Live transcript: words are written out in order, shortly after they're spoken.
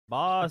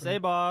Boss, hey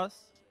boss.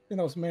 You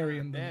know, it's Mary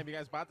and Damn, you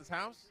guys bought this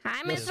house?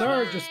 Hi, Yes, Mr.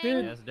 sir. Lang. Just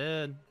did. Yes,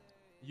 did.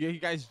 You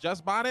guys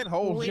just bought it?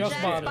 Holy We just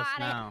just bought bought it. it.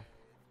 Now.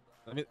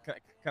 Let me, can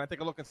I take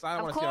a look inside? I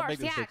Of want to see how big course,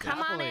 this yeah. shit is.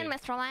 Come on in,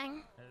 Mr.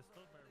 Lang.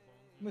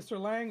 Mr.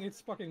 Lang, it's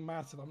fucking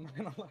massive. I'm not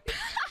gonna lie.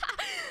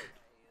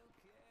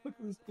 Look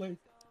at this place.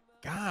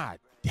 God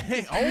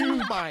damn.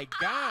 Oh my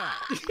God.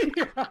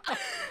 Yeah.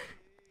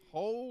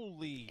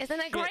 Holy Isn't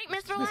it shit. great,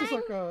 Mr. This Lang? is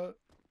like a.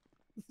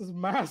 This is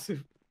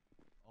massive.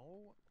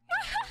 Oh my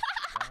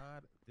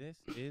God. This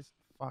is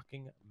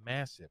fucking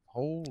massive.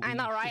 Holy I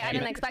know, right? shit. I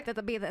didn't expect it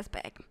to be this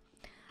big.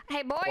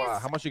 Hey, boys. Wow,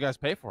 how much you guys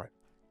pay for it?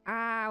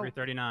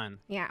 $339.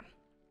 Yeah.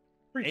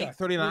 Pre-tax,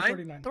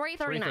 $8.39?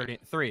 $339.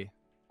 $3.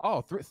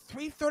 Oh,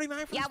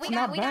 $3.39 for Yeah, this? we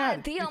got a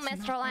bad. deal, It's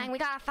Mr. not Lang. bad. We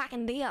got a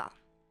fucking deal.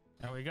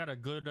 And we got a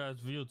good ass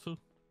view too.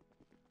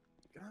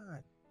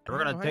 God.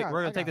 We're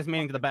gonna take this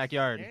meeting to the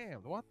backyard. Damn,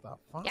 what the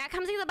fuck? Yeah,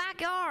 come see the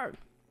backyard.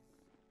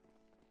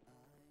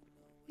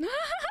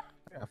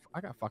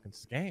 I got fucking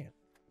scammed.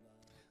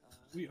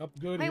 We up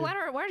good. Wait,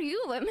 here. where do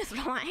you live,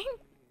 Mr. Lang?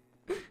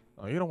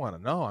 Oh, you don't want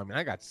to know. I mean,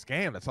 I got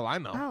scammed. That's all I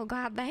know. Oh,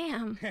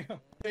 goddamn.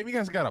 Damn, you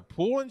guys got a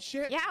pool and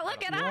shit? Yeah,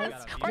 look at What?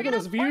 us. Look at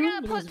this view, We're gonna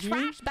look at put this view.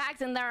 trash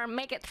bags in there and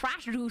make it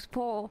trash juice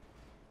pool.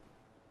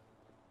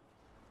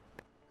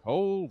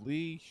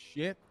 Holy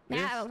shit.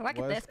 Yeah, look at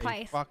was this a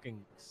place.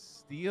 fucking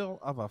steal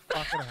of a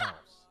fucking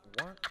house.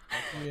 What?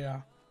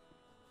 Yeah.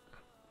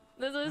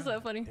 This is so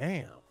funny.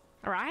 Damn.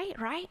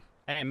 Right?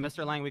 Hey,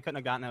 Mr. Lang, we couldn't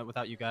have gotten it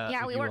without you guys.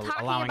 Yeah, with we you were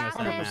talking allowing us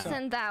about in this,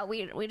 now.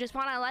 and we just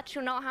want to let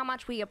you know how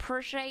much we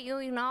appreciate you.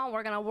 You know,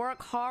 we're gonna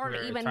work hard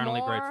We're even eternally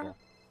more. grateful.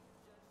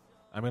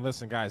 I mean,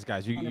 listen, guys,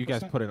 you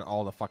guys 100%. put in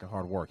all the fucking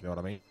hard work. You know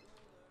what I mean?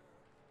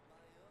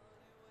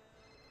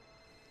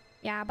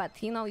 Yeah, but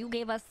you know, you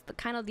gave us the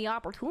kind of the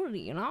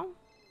opportunity. You know.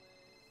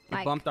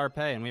 We bumped our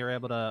pay, and we were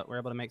able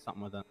to make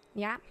something with it.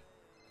 Yeah.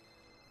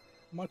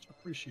 Much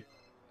appreciated.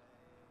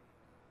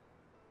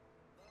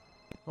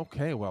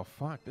 Okay, well,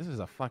 fuck. This is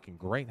a fucking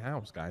great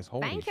house, guys.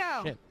 Holy Thank you.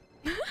 shit.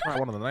 Probably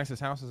one of the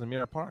nicest houses in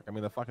Mirror Park. I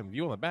mean, the fucking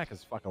view in the back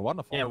is fucking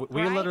wonderful. Yeah,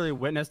 we Right? literally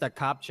witnessed a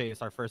cop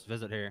chase our first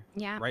visit here.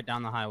 Yeah. Right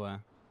down the highway.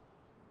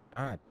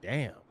 God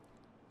damn.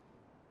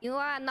 You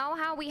know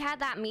how we had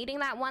that meeting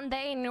that one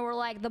day, and you were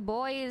like, the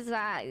boys,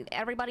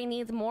 everybody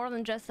needs more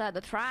than just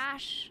the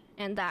trash.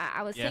 And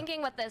I was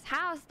thinking with this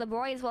house, the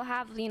boys will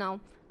have, you know,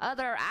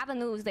 other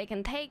avenues they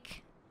can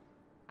take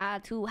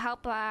to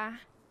help,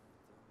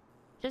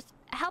 just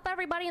help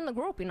everybody in the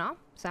group, you know?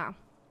 So,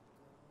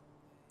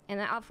 and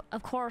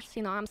of course,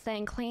 you know, I'm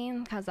staying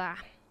clean because,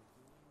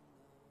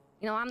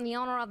 you know, I'm the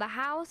owner of the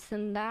house,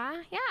 and yeah,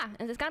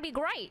 and it's gonna be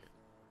great.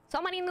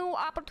 So many new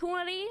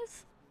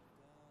opportunities.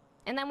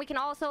 And then we can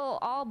also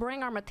all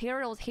bring our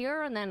materials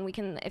here, and then we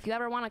can, if you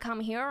ever want to come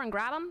here and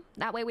grab them,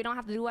 that way we don't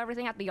have to do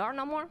everything at the yard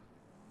no more.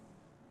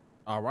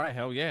 All right,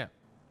 hell yeah.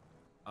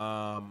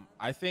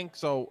 I think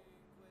so.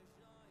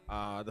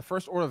 The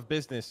first order of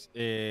business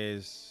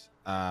is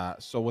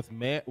so with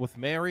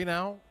Mary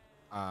now.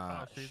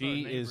 She's She our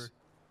neighbor. is.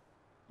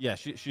 Yeah,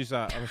 she's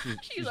I mean,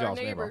 she's our y'all's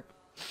neighbor.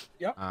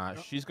 Yep.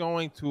 She's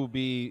going to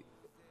be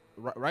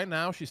right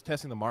now. She's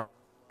testing the market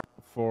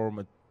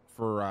for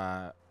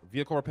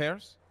vehicle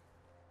repairs.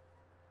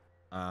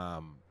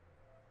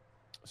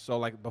 So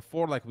like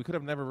before, like we could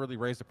have never really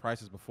raised the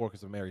prices before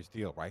because of Mary's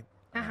deal, right?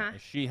 Uh-huh.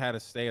 And she had to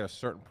stay at a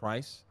certain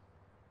price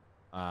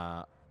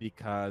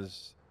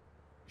because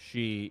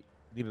she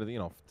needed, you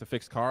know, to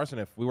fix cars. And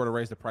if we were to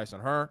raise the price on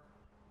her,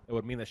 it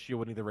would mean that she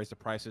would need to raise the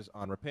prices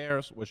on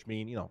repairs, which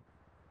mean, you know,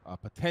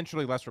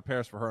 potentially less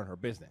repairs for her and her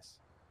business.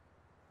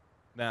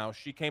 Now,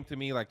 she came to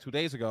me like 2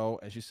 days ago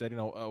and she said, you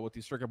know, with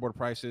these circuit board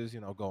prices,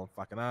 you know, going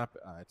fucking up,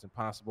 it's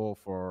impossible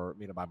for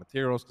me to buy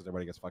materials because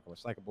everybody gets fucking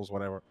recyclables,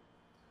 whatever.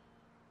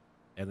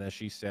 And then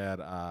she said,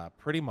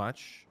 pretty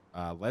much,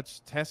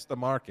 let's test the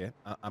market.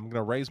 I'm going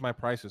to raise my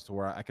prices to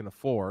where I can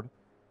afford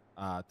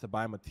to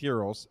buy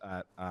materials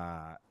at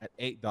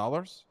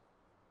 $8.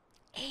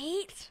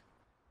 8?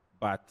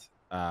 But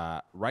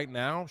right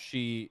now,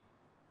 she's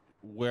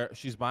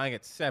buying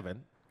at $7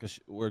 because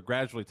we're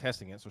gradually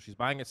testing it. So she's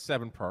buying at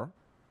 $7 per.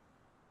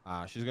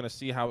 She's going to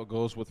see how it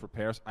goes with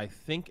repairs. I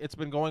think it's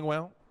been going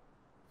well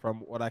from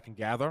what I can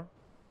gather.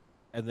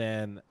 And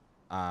then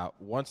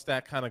once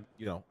that kind of,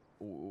 you know,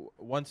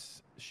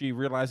 once she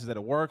realizes that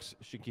it works,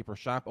 she can keep her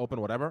shop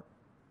open, whatever.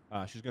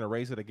 She's going to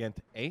raise it again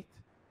to 8.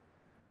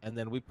 And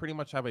then we pretty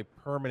much have a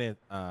permanent,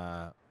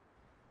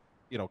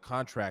 you know,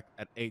 contract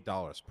at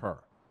 $8 per.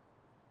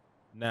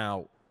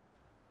 Now,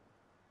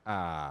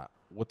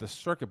 with the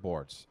circuit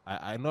boards,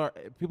 I know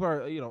people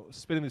are, you know,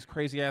 spitting these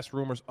crazy ass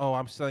rumors. Oh,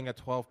 I'm selling at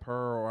 12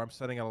 per, or I'm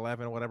selling at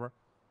 11 or whatever.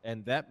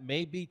 And that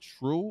may be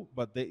true,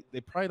 but they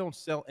probably don't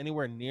sell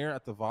anywhere near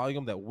at the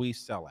volume that we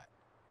sell at.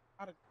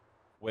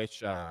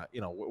 Which,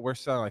 you know, we're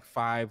selling like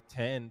 5,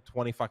 10,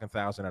 20 fucking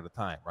thousand at a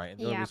time, right? And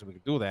the only reason we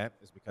can do that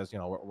is because, you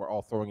know, we're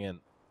all throwing in,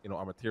 you know,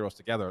 our materials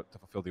together to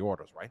fulfill the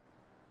orders, right?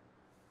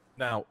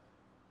 Now,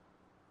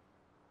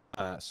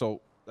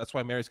 so that's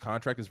why Mary's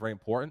contract is very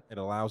important. It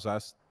allows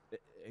us,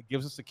 it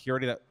gives us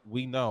security that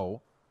we know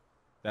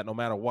that no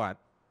matter what,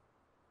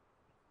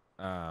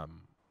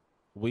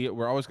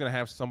 we're always going to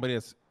have somebody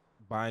that's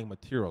buying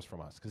materials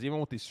from us. Because even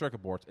with these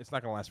circuit boards, it's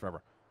not going to last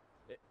forever.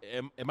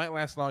 It might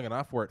last long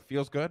enough where it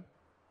feels good,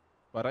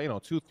 but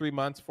 2, 3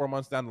 months, 4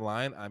 months down the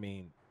line, I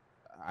mean,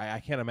 I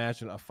can't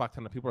imagine a fuck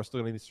ton of people are still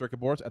going to need these circuit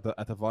boards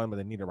at the volume that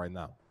they need it right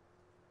now.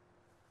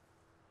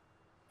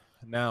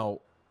 Now,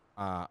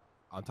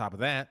 on top of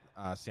that,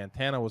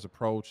 Santana was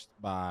approached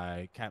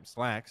by Cap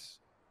Slacks.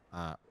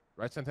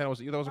 Right, Santana, was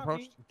it you that was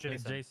approached?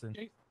 Jason.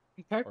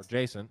 Or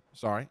Jason,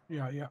 sorry.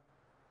 Yeah.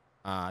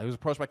 He was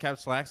approached by Cap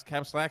Slacks.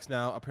 Cap Slacks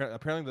now,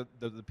 apparently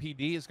the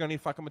PD is going to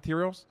need fucking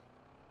materials.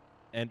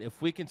 And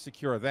if we can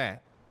secure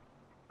that,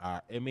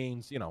 it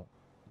means,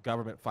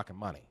 government fucking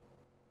money.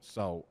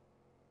 So,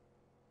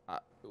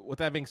 with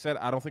that being said,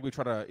 I don't think we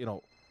try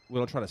to, we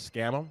don't try to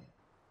scam them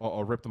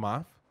or rip them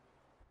off.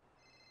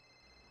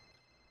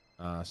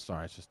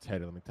 Sorry, it's just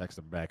Teddy. Let me text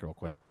him back real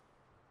quick.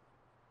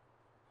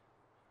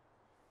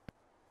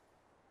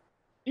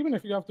 Even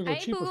if you have to go Hey,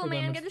 cheaper Google for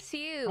them, man, it's good to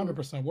see you.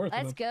 100% worth it.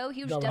 Let's go.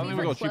 Huge Double. I W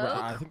think we for go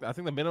cheaper. Cloak. I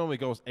think the minimum we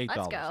go is $8.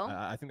 Let's go.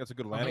 I think that's a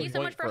good landing Thank you so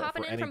point much for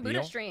hopping in any from deal.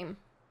 Buddha Stream.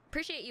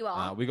 Appreciate you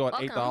all. We go at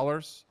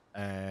Welcome.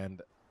 $8,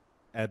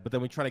 but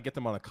then we try to get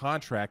them on a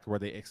contract where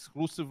they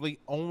exclusively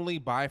only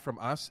buy from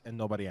us and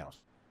nobody else.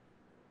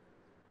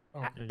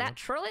 Oh. That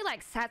truly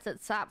sets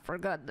it up for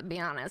good, to be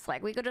honest.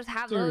 We could just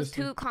have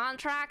Seriously. those 2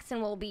 contracts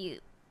and we'll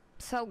be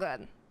so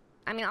good.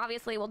 I mean,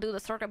 obviously we'll do the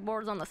circuit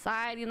boards on the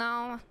side,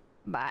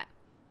 but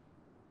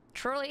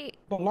truly,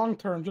 But long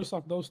term, just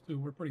off those 2,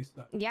 we're pretty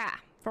set. yeah,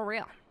 for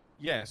real.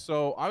 Yeah,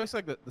 so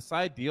obviously the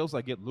side deals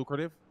get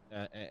lucrative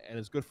and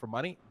it's good for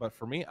money. But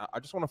for me, I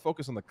just want to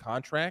focus on the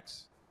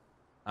contracts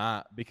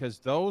because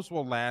those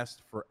will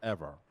last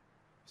forever.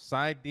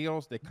 Side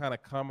deals, they kind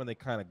of come and they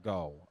kind of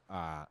go.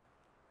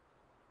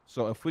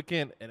 So if we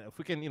can,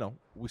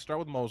 we start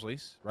with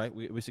Mosley's, right?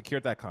 We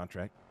secured that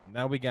contract.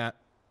 Now we got,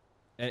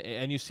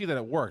 and you see that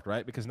it worked,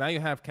 right? Because now you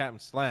have Captain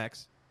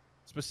Slacks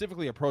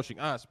specifically approaching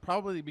us,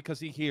 probably because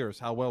he hears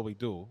how well we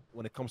do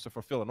when it comes to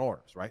fulfilling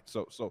orders, right?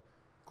 So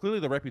clearly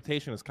the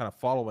reputation is kind of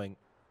following,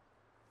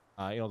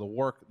 the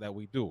work that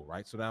we do,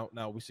 right? So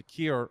now we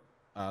secure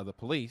the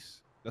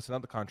police. That's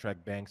another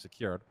contract bang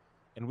secured.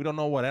 And we don't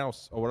know what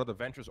else or what other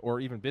ventures or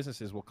even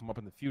businesses will come up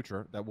in the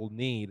future that will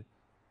need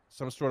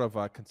some sort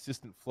of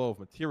consistent flow of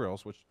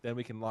materials, which then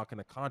we can lock in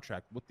a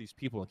contract with these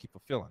people and keep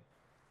fulfilling.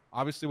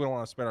 Obviously, we don't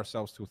want to spread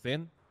ourselves too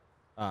thin.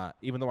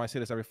 Even though I say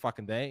this every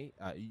fucking day,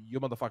 you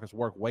motherfuckers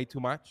work way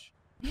too much.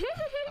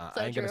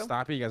 I ain't going to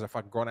stop you. You guys are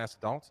fucking grown-ass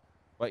adults.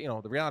 But,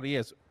 the reality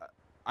is,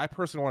 I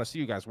personally want to see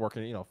you guys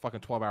working, fucking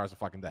 12 hours a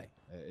fucking day.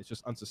 It's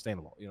just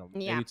unsustainable.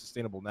 Maybe it's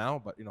sustainable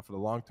now, but, for the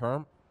long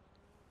term,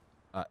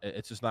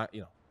 it's just not,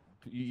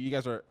 you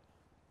guys are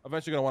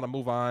eventually going to want to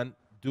move on,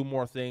 do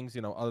more things,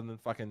 other than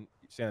fucking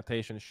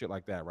sanitation and shit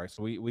like that, right?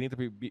 So we need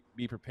to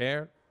be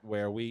prepared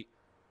where we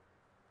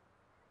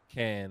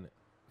can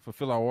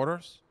fulfill our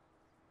orders,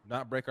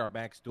 not break our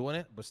backs doing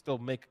it, but still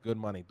make good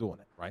money doing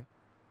it, right?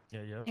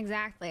 Yeah.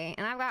 Exactly.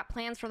 And I've got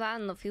plans for that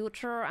in the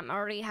future. I'm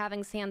already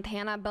having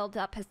Santana build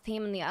up his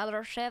team in the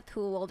other shift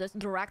who will just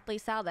directly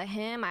sell to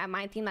him. I have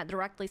my team that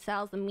directly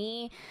sells to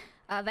me.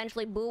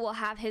 Eventually, Boo will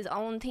have his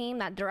own team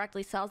that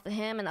directly sells to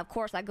him, and of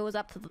course, that goes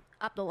up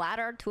the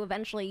ladder to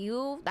eventually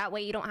you. That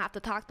way, you don't have to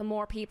talk to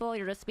more people.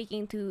 You're just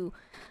speaking to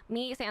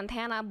me,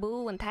 Santana,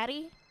 Boo, and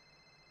Teddy.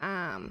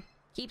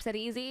 Keeps it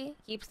easy.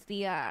 Keeps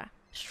the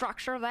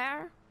structure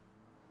there.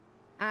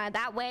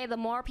 That way, the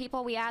more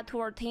people we add to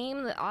our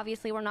team,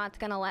 obviously, we're not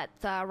gonna let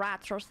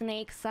rats or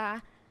snakes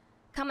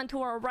come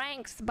into our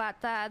ranks, but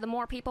the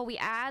more people we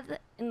add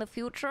in the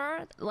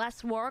future,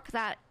 less work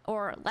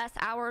or less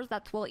hours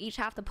that we'll each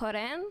have to put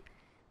in.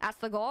 That's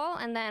the goal.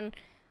 And then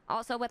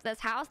also with this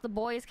house, the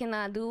boys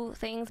can do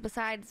things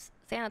besides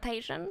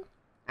sanitation,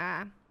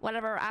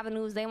 whatever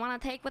avenues they want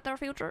to take with their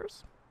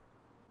futures.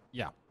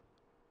 Yeah.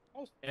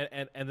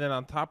 And then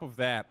on top of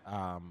that,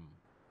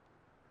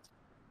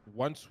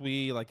 once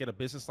we get a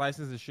business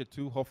license and shit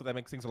too, hopefully that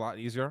makes things a lot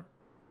easier.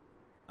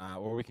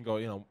 Or we can go,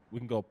 we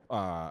can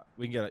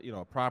get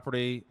a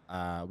property.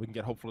 We can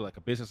get hopefully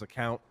a business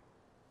account.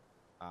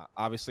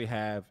 Obviously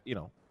have,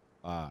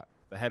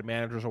 the head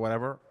managers or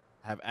whatever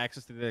have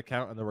access to the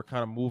account, and then we're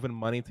kind of moving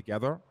money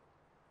together.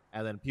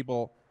 And then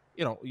people,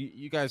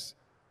 you guys,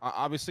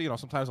 obviously,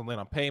 sometimes I'm late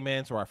on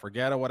payments or I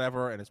forget or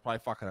whatever, and it's probably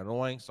fucking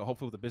annoying. So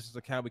hopefully with the business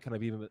account, we kind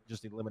of even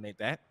just eliminate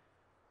that,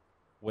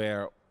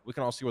 where we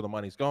can all see where the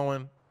money's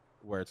going,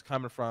 where it's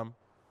coming from.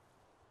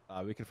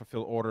 We can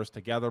fulfill orders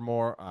together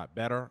more,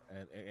 better,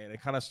 and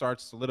it kind of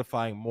starts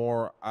solidifying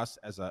more us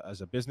as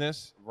a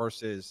business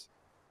versus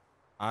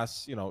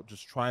us,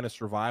 just trying to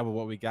survive with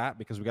what we got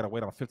because we got to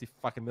wait on 50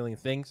 fucking million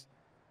things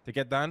to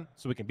get done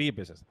so we can be a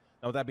business.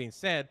 Now, with that being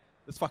said,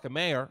 this fucking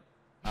mayor,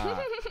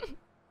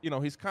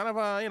 he's kind of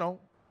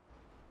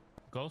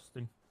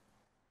ghosting.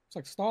 It's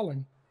like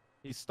stalling.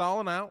 He's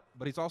stalling out,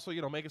 but he's also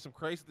making some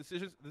crazy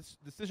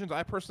decisions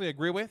I personally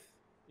agree with,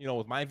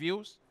 with my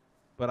views.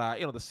 But,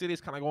 the city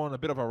is kind of going a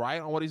bit of a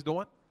riot on what he's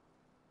doing.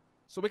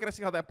 So we got to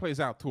see how that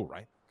plays out, too,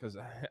 right? because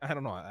I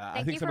don't know. I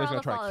Thank think you for somebody's all gonna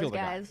the try to kill follows, the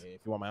guy. guys.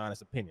 If you want my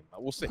honest opinion,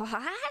 but we'll see. What?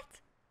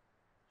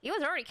 He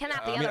was already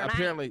kidnapped the I mean,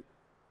 other night.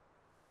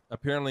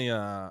 apparently,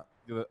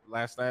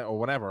 last night or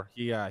whatever,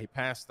 he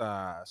passed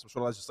some sort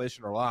of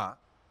legislation or law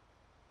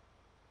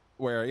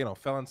where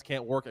felons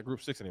can't work at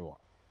Group 6 anymore.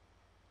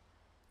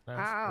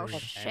 Oh crazy.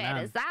 shit! Amen.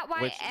 Is that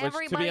why Which, to be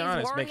everybody's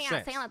honest, working makes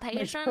at sense. Makes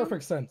Sanitation?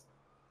 perfect sense.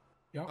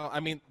 Yeah. I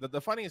mean, the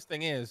funniest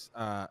thing is,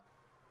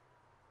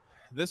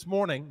 this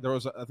morning there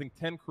was I think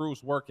 10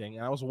 crews working,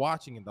 and I was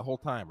watching it the whole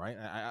time. Right,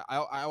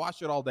 I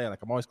watched it all day. Like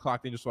I'm always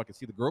clocked in just so I can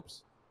see the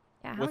groups.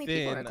 Yeah, how many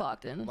people are Within,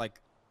 clocked in? Like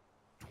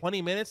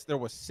 20 minutes, there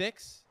was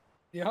 6,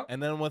 Yeah.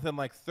 and then within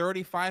like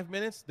 35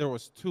 minutes, there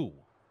was 2.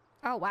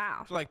 Oh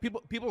wow! So like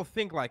people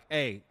think like,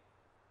 hey,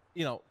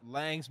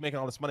 Lang's making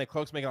all this money,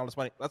 Cloak's making all this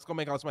money. Let's go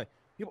make all this money.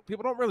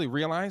 People don't really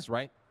realize,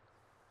 right?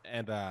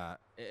 And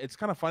it's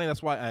kind of funny.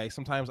 That's why I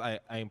sometimes I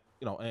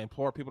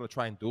implore people to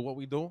try and do what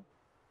we do.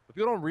 But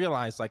people don't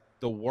realize like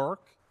the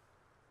work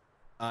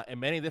in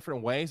many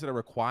different ways that it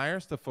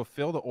requires to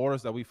fulfill the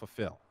orders that we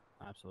fulfill.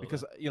 Absolutely.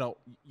 Because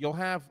you'll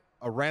have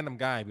a random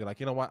guy be like,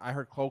 you know what? I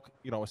heard Cloak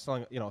was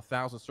selling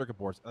 1,000 circuit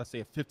boards. Let's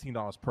say at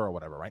 $15 per or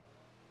whatever, right?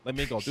 Let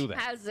me go do that.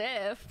 As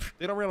if.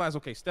 They don't realize.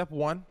 Okay, step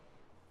 1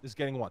 is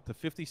getting what to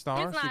 50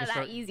 stars. It's so you not can that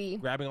start easy.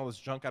 grabbing all this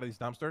junk out of these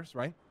dumpsters,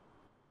 right?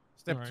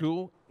 Step Right.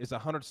 2 is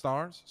 100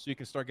 stars, so you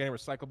can start getting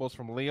recyclables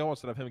from Leo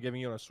instead of him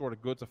giving you an assorted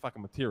of goods of fucking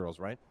materials,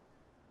 right?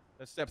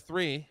 Then step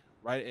 3,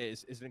 right,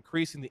 is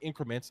increasing the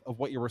increments of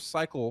what you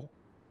recycle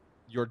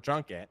your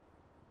junk at.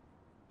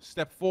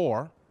 Step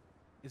 4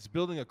 is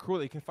building a crew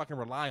that you can fucking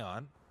rely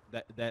on,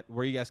 that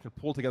where you guys can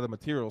pull together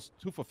materials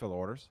to fulfill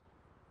orders.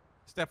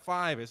 Step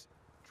 5 is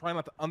try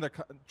not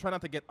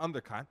to get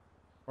undercut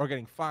or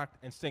getting fucked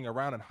and staying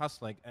around and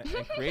hustling and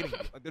creating.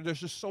 Like, there's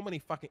just so many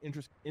fucking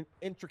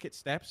intricate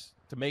steps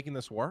to making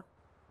this work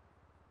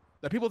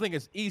that people think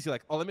it's easy.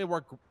 Like, oh, let me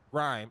work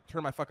grime,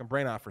 turn my fucking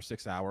brain off for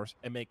 6 hours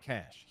and make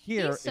cash.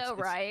 Here, He's so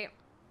right.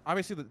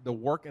 Obviously, the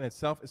work in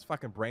itself is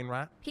fucking brain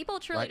rot. People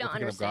truly right? don't We're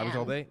picking up understand. garbage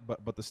all day,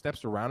 but the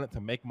steps around it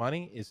to make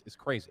money is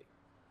crazy.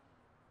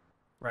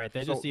 Right.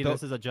 They So just see the-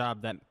 this as a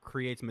job that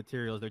creates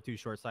materials. They're too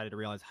short-sighted to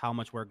realize how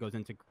much work goes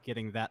into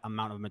getting that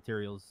amount of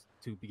materials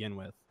to begin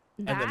with.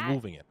 And then That-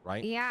 moving it,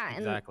 right? Yeah, and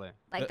Exactly.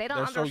 like they don't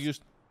They're so understand.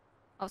 used.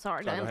 Oh,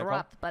 sorry Sorry, to go ahead, Paul.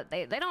 interrupt, but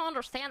they don't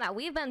understand that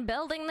we've been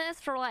building this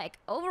for like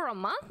over a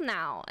month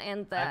now,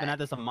 and I've been at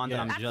this a month, Yeah.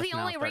 and I'm that's just the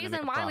now only starting to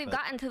reason make a why we've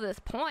profit. gotten to this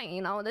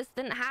point. This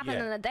didn't happen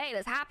Yeah. in a day.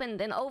 This happened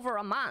in over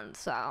a month.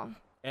 So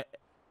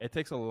It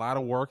takes a lot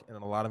of work and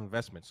a lot of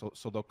investment.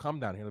 So they'll come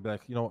down here and they'll be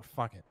like, you know what,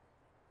 fuck it.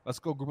 Let's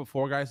go group of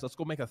 4 guys. Let's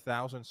go make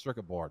 1,000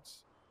 circuit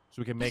boards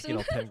so we can make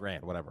 10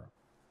 grand, whatever.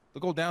 They'll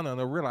go down there and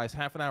they'll realize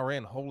half an hour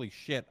in, holy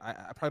shit,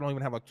 I probably don't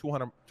even have like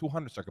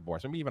 200 circuit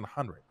boards, maybe even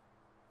 100.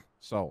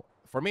 So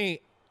for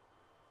me,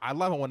 I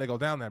love it when they go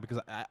down there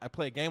because I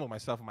play a game with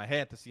myself in my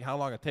head to see how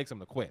long it takes them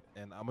to quit.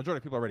 And a majority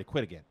of people already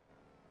quit again.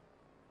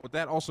 With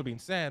that also being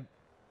said,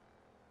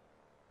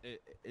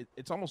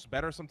 it's almost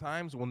better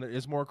sometimes when there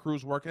is more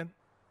crews working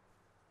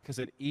because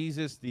it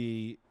eases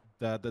the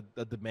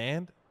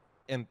demand.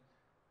 And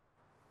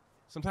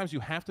sometimes you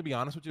have to be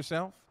honest with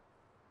yourself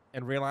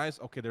and realize,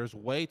 okay, there's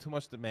way too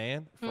much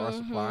demand for our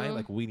supply.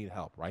 Like, we need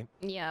help, right?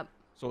 yep.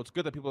 So it's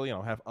good that people,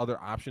 have other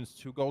options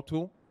to go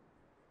to,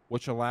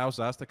 which allows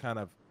us to kind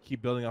of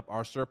keep building up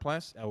our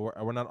surplus, and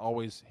we're not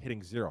always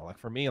hitting zero. Like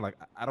for me, like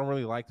I don't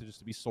really like to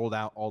just be sold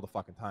out all the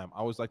fucking time. I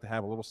always like to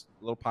have a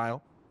little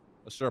pile,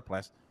 a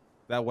surplus.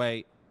 That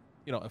way,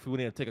 if we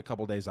need to take a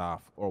couple days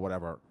off or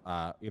whatever,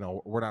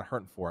 we're not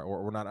hurting for it,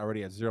 or we're not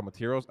already at zero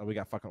materials and we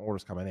got fucking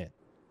orders coming in.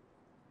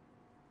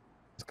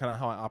 It's kind of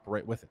how I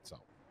operate with it. So.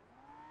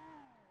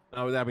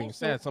 Now, with that being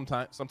said,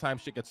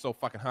 sometimes shit gets so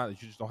fucking hot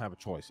that you just don't have a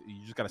choice.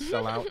 You just got to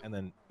sell out and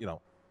then,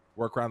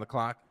 work around the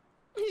clock.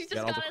 You just Get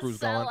all the gotta crews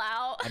sell going.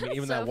 out. I mean,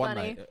 even So that one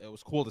funny. night, it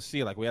was cool to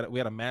see. Like we had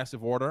a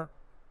massive order,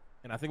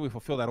 and I think we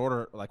fulfilled that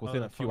order like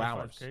within a few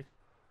hours. 25K?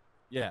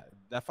 Yeah,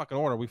 that fucking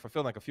order we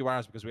fulfilled in like a few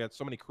hours because we had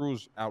so many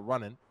crews out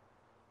running,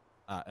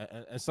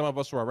 and some of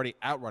us were already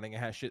out running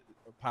and had shit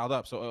piled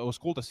up. So it was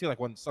cool to see like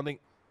when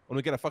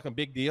we get a fucking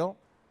big deal,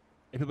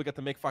 and people get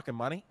to make fucking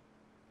money.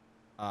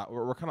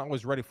 We're kind of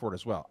always ready for it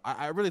as well.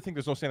 I really think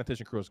there's no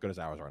sanitation crew as good as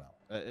ours right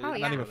now. Not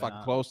yeah. even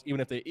fucking close. Even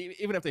if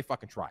they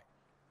fucking try.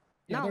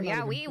 No, they're not yeah,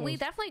 even we close.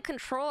 definitely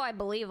control, I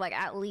believe, like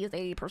at least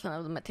 80%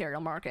 of the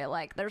material market.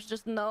 Like, there's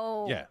just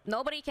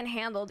nobody can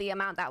handle the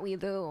amount that we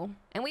do.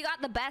 And we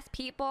got the best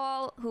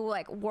people who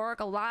like work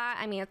a lot.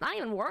 I mean, it's not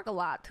even work a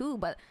lot too,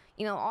 but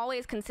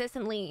always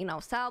consistently,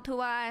 sell to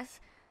us.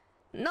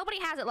 Nobody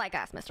has it like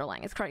us, Mr.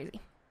 Lang. It's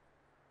crazy.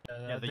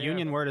 Yeah, the they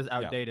union are- word is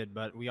outdated,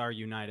 but we are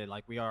united.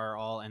 Like, we are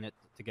all in it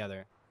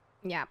together.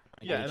 Yeah. Like,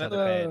 Yeah, get each and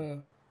other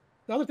paid.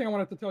 The other thing I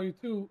wanted to tell you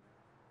too,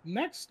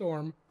 next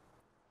storm,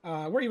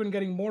 we're even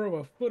getting more of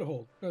a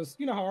foothold because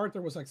you know how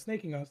Arthur was like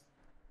snaking us.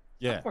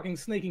 Yeah. I'm fucking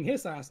snaking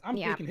his ass. I'm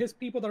Yeah. taking his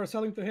people that are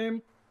selling to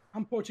him.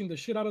 I'm poaching the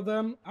shit out of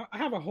them. I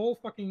have a whole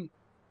fucking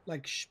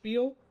like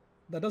spiel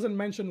that doesn't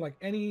mention like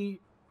any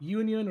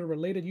union or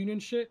related union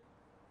shit.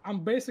 I'm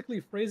basically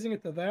phrasing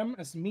it to them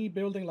as me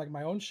building like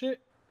my own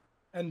shit.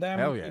 and them,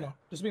 Hell yeah. you know,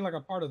 just being like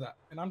a part of that.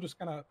 And I'm just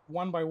kind of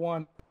one by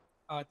one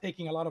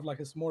taking a lot of like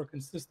his more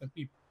consistent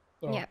people.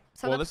 So, Yeah.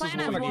 So Well, the this is plan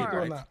what has we need, keep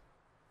doing worked. right? that.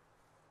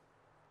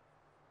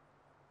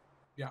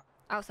 Yeah.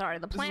 Oh, sorry.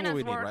 The This is plan what has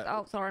we need, worked. right?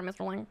 Oh, sorry,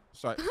 Mr. Ling.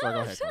 Sorry,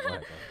 go ahead. Go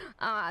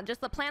ahead.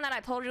 Just the plan that I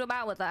told you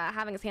about with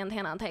having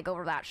Santana take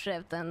over that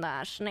shift and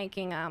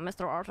snaking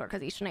Mr. Arthur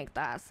because he snaked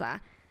us.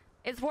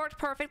 It's worked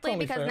perfectly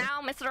Totally because fair.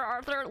 now Mr.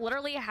 Arthur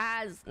literally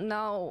has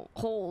no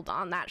hold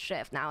on that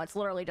shift. Now it's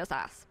literally just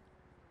us.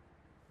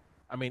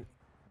 I mean,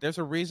 there's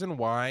a reason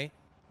why,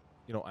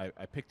 you know,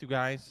 I picked you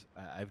guys.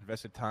 I've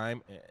invested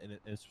time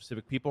in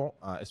specific people,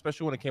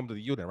 especially when it came to the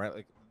unit, right?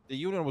 Like the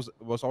unit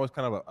was always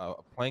kind of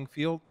a playing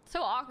field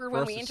So awkward for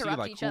when us we to see, interrupt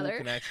like, each who other.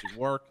 can actually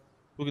work,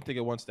 who can take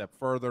it one step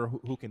further,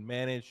 who can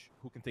manage,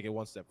 who can take it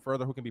one step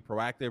further, who can be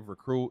proactive,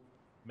 recruit,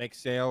 make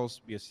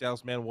sales, be a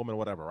salesman, woman,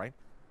 whatever, right?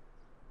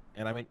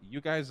 And I mean,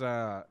 you guys,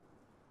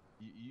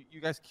 you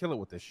guys kill it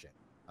with this shit.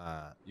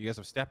 You guys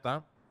have stepped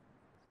up.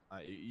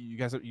 You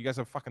guys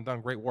have fucking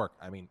done great work.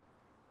 I mean,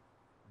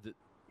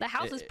 The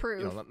house is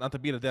proof. You know, not to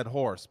beat a dead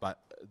horse, but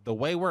the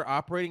way we're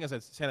operating as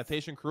a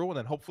sanitation crew, and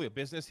then hopefully a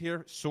business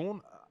here soon,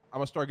 I'm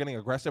gonna start getting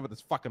aggressive with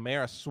this fucking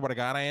mayor. I swear to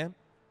God, I am.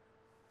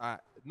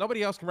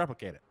 Nobody else can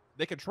replicate it.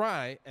 They could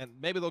try, and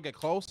maybe they'll get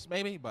close,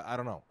 maybe, but I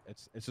don't know.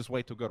 It's just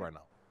way too good right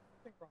now.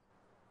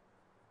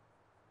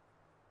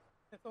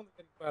 It's only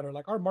getting better.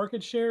 Like our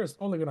market share is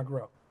only gonna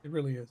grow. It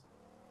really is.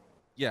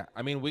 Yeah,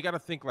 I mean, we got to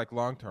think like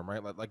long term,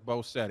 right? Like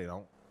Bo said, you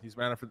know, he's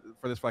ran it for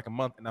this for like a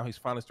month, and now he's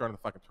finally starting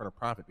to fucking turn a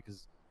profit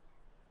because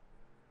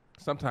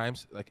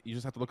sometimes, like, you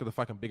just have to look at the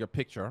fucking bigger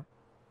picture.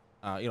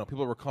 You know,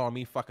 people were calling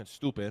me fucking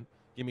stupid,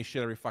 give me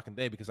shit every fucking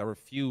day because I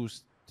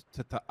refused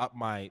to up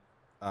my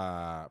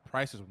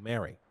prices with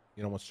Mary.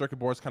 You know, when circuit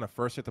boards kind of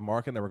first hit the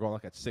market, and they were going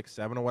like at 6,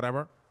 7 or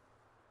whatever.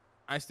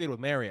 I stayed with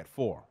Mary at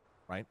 4,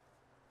 right?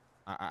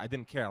 I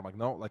didn't care. I'm like,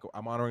 no, like,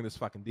 I'm honoring this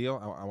fucking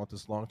deal. I want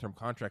this long-term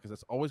contract because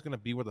that's always going to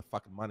be where the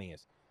fucking money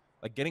is.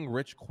 Like, getting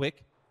rich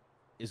quick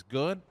is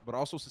good, but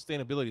also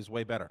sustainability is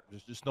way better.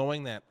 Just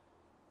knowing that,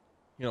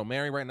 you know,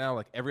 Mary right now,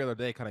 like every other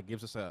day, kind of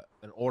gives us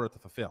an order to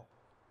fulfill.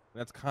 And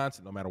that's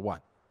constant no matter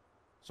what.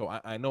 So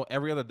I know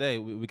every other day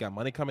we got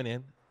money coming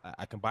in.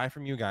 I can buy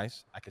from you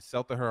guys. I can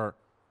sell to her,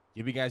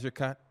 give you guys your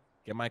cut,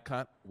 get my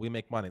cut. We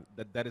make money.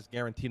 That is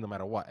guaranteed no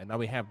matter what. And now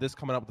we have this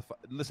coming up with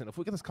listen, if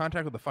we get this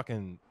contract with the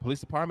fucking police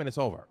department, it's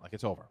over. Like,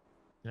 it's over.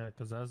 Yeah,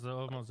 because that's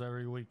almost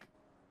every week.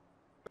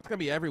 It's going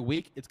to be every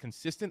week. It's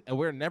consistent. And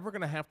we're never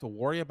going to have to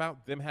worry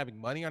about them having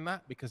money or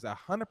not because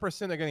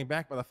 100% they're getting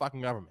backed by the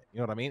fucking government. You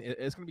know what I mean?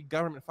 It's going to be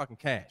government fucking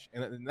cash.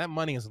 And that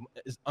money is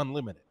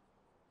unlimited.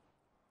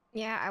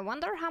 Yeah, I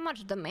wonder how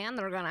much demand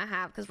they're gonna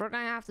have because we're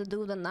gonna have to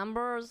do the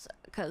numbers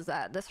because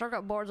the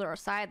circuit boards are a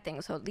side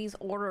thing, so these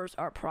orders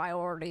are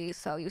priority.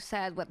 So you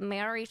said with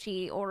Mary,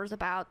 she orders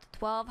about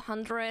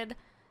 1,200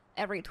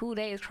 every 2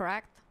 days,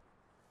 correct?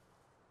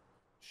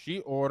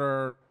 She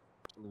ordered,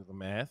 look at the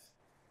math.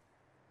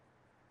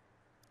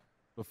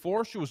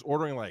 Before, she was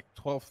ordering like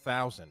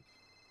 12,000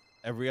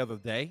 every other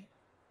day,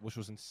 which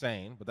was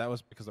insane. But that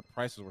was because the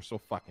prices were so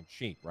fucking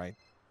cheap, right?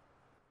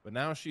 But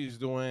now she's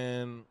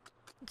doing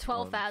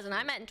 12,000.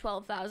 I meant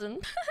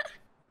 12,000.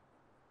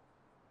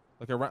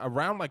 like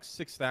around like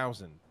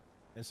 6,000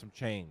 and some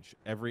change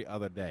every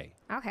other day.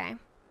 Okay.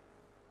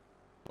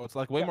 So it's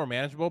like way more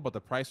manageable, but the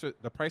price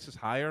is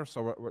higher,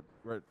 so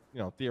we're you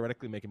know,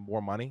 theoretically making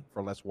more money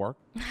for less work.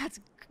 That's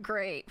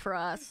great for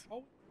us.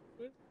 Oh,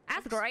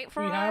 That's great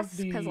for we have us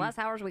because less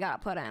hours we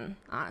gotta put in,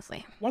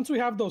 honestly. once we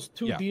have those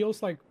two Yeah.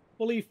 deals, like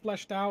fully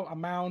fleshed out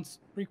amounts,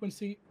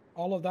 frequency,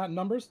 all of that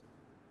numbers,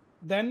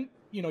 then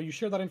you know you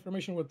share that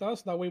information with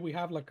us. That way we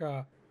have like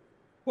a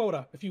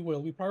quota, if you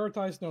will. We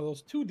prioritize, you know,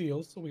 those two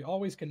deals so we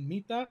always can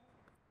meet that,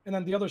 and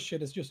then the other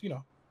shit is just, you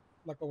know,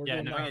 like what we're Yeah,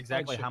 doing now. knowing side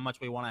exactly shit. how much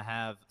we want to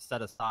have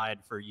set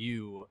aside for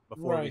you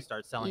before we Right.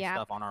 start selling Yeah.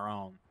 stuff on our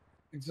own.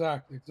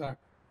 Exactly. So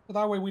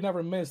that way we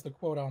never miss the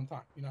quota on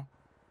time. You know.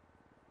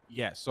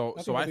 Yeah, so I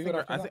think so we'll I do think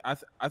it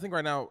after I think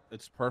right now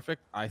it's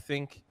perfect. I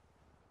think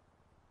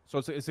so.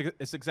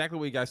 It's exactly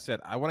what you guys said.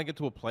 I want to get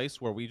to a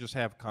place where we just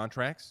have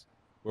contracts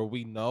where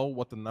we know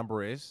what the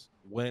number is,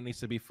 when it needs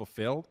to be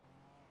fulfilled,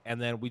 and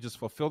then we just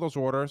fulfill those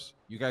orders.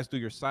 You guys do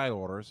your side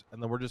orders,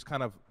 and then we're just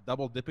kind of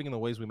double dipping in the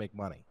ways we make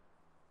money.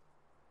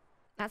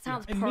 That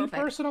sounds And perfect. me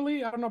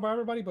personally, I don't know about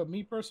everybody, but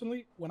me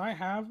personally, when I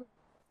have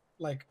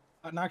like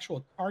an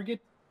actual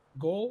target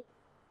goal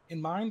in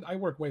mind, I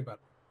work way better.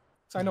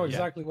 So I know Yeah.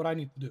 exactly what I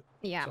need to do.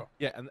 Yeah. So,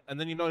 Yeah, and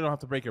then you know you don't have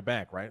to break your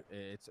back, right?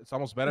 It's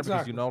almost better because you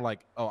Exactly. know,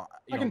 like, oh,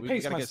 you I know, can we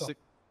pace gotta myself. get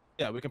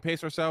yeah, we can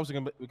pace ourselves.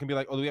 We can be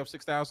like, oh, do we have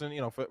 6,000? You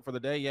know, for the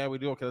day? Yeah, we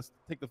do. Okay, let's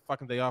take the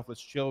fucking day off.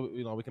 Let's chill.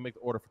 You know, we can make the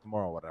order for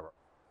tomorrow, or whatever.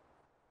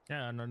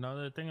 Yeah, and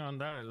another thing on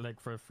that,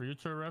 like for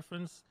future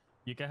reference,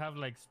 you can have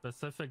like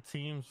specific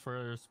teams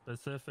for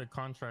specific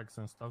contracts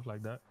and stuff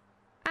like that.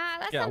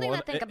 That's Yeah, something well,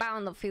 to think about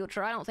in the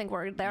future. I don't think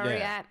we're there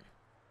Yeah.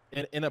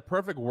 yet. In a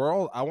perfect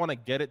world, I want to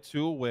get it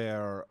to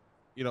where,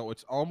 you know,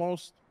 it's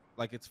almost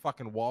like it's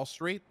fucking Wall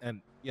Street,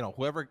 and you know,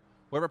 whoever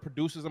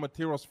produces the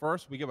materials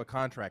first, we give a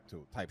contract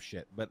to type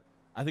shit. But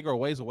I think we're a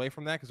ways away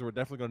from that because we're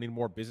definitely going to need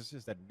more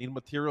businesses that need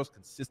materials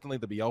consistently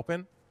to be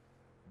open.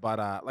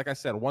 But like I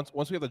said, once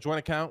we have the joint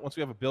account, once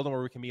we have a building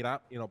where we can meet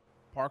up, you know,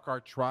 park our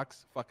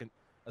trucks, fucking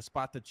a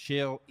spot to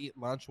chill, eat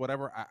lunch,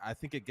 whatever, I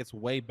think it gets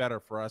way better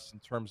for us in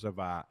terms of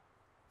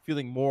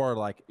feeling more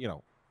like, you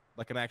know,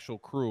 like an actual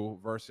crew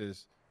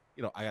versus,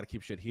 you know, I got to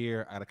keep shit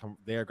here. I got to come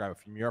there, grab it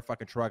from your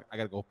fucking truck. I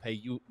got to go pay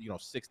you, you know,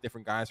 6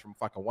 different guys from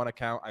fucking one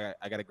account.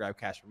 I got to grab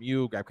cash from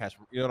you, grab cash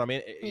from, you know what I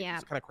mean?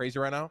 It's kind of crazy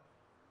right now.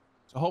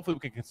 So hopefully we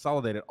can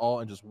consolidate it all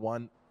in just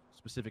one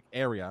specific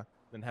area,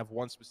 then have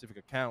one specific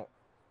account.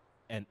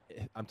 And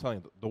I'm telling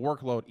you, the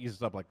workload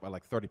eases up like by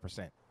like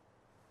 30%.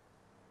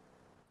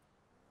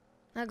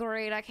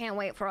 Agreed. I can't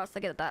wait for us to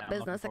get that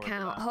business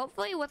account.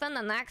 Hopefully within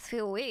the next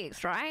few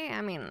weeks, right?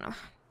 I mean,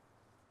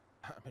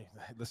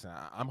 listen,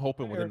 I'm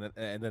hoping within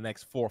the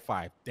next 4 or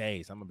 5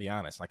 days. I'm gonna be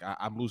honest. Like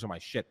I'm losing my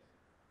shit.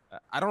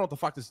 I don't know what the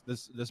fuck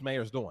this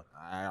mayor's doing.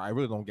 I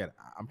really don't get it.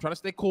 I'm trying to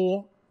stay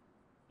cool.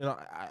 You know,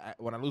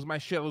 when I lose my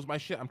shit, I lose my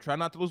shit. I'm trying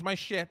not to lose my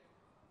shit,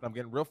 but I'm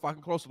getting real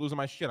fucking close to losing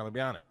my shit. I'm gonna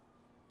be honest.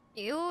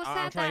 You said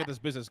I'm trying to get this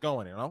business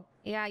going, you know?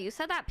 Yeah, you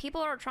said that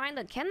people are trying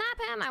to kidnap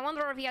him. I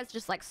wonder if he has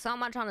just like so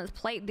much on his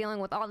plate dealing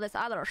with all this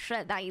other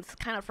shit that he's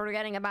kind of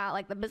forgetting about,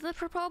 like the business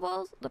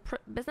proposals,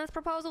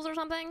 or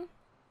something.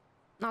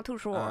 Not too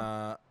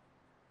sure.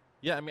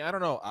 Yeah, I mean, I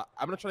don't know.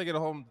 I'm gonna try to get a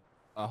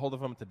hold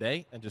of him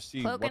today and just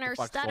see what the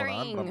fuck's going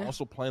on. But I'm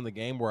also playing the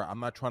game where I'm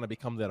not trying to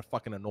become that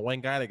fucking annoying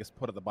guy that gets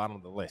put at the bottom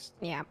of the list.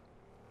 Yeah.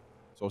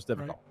 So it's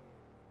difficult.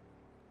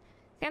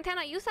 Right.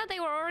 Santana, you said they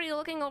were already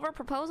looking over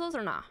proposals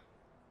or not?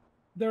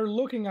 They're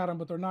looking at them,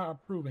 but they're not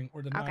approving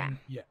or denying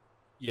yet.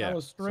 Yeah. That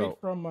was straight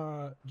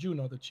from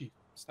Juno, the chief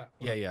staff.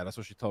 Yeah, that's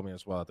what she told me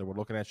as well. They were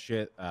looking at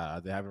shit.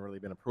 They haven't really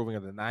been approving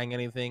or denying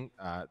anything.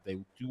 They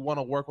do want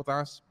to work with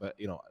us, but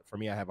you know, for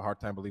me, I have a hard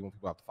time believing what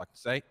people have to fucking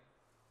say.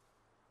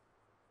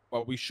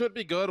 But we should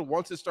be good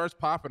once it starts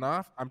popping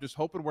off. I'm just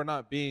hoping we're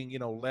not being, you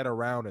know, led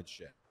around and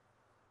shit.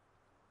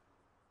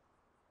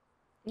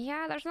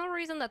 Yeah, there's no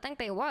reason to think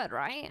they would,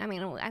 right? I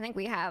mean, I think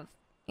we have,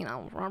 you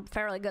know, we're on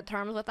fairly good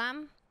terms with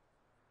them.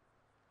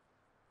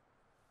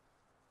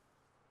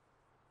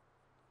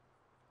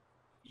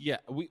 Yeah,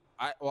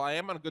 I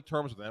am on good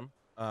terms with them.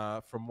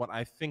 From what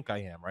I think I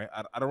am, right?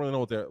 I don't really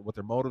know what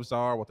their motives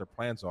are, what their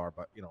plans are,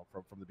 but you know,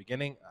 from the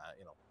beginning,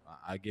 you know,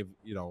 I give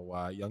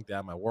young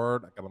dad my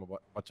word. I got him a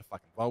bunch of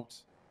fucking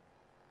votes.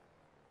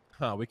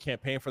 We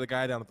campaigned for the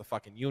guy down at the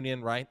fucking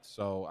union, right?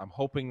 So I'm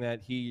hoping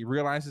that he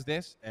realizes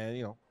this, and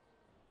you know,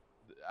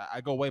 I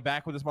go way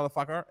back with this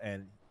motherfucker,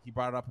 and he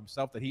brought it up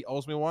himself that he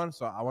owes me one.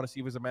 So I want to see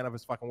if he's a man of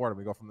his fucking word, and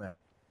we go from there.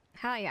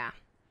 Hell yeah!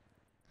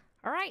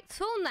 All right,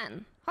 soon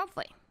then,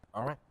 hopefully.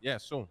 All right. Yeah,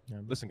 soon. Yeah.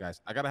 Listen,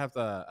 guys, I have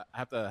to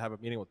have a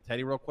meeting with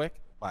Teddy real quick,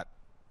 but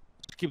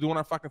keep doing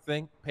our fucking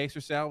thing. Pace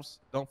yourselves.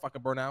 Don't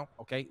fucking burn out,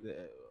 okay?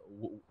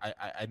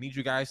 I need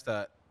you guys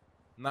to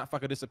not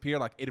fucking disappear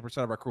like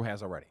 80% of our crew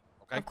has already,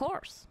 okay? Of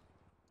course.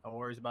 No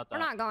worries about that.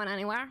 We're not going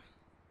anywhere.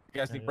 You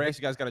guys need breaks.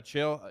 You guys got to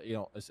chill. You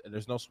know,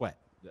 there's no sweat.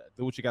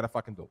 Do what you got to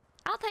fucking do.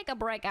 I'll take a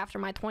break after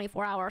my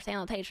 24-hour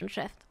sanitation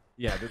shift.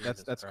 Yeah,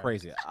 that's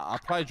crazy. I'll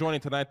probably join you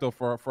tonight though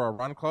for a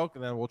run, Cloak,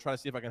 and then we'll try to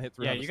see if I can hit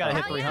 300. Yeah, you gotta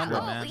hit 300,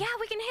 man. Yeah,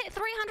 we can hit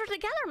 300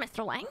 together,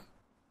 Mr. Lang.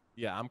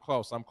 Yeah, I'm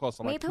close. I'm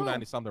like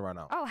 290 something right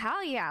now. Oh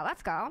hell yeah,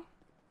 let's go.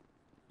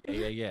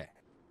 Yeah.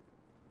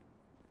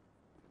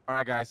 All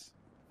right, guys,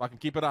 fucking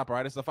keep it up. All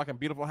right, it's a fucking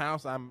beautiful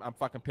house. I'm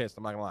fucking pissed.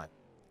 I'm not gonna lie.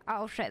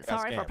 Oh shit,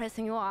 sorry for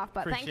pissing you off,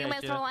 but thank you,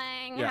 Mr.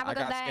 Lang. Yeah, Have a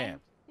good day.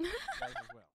 Scammed.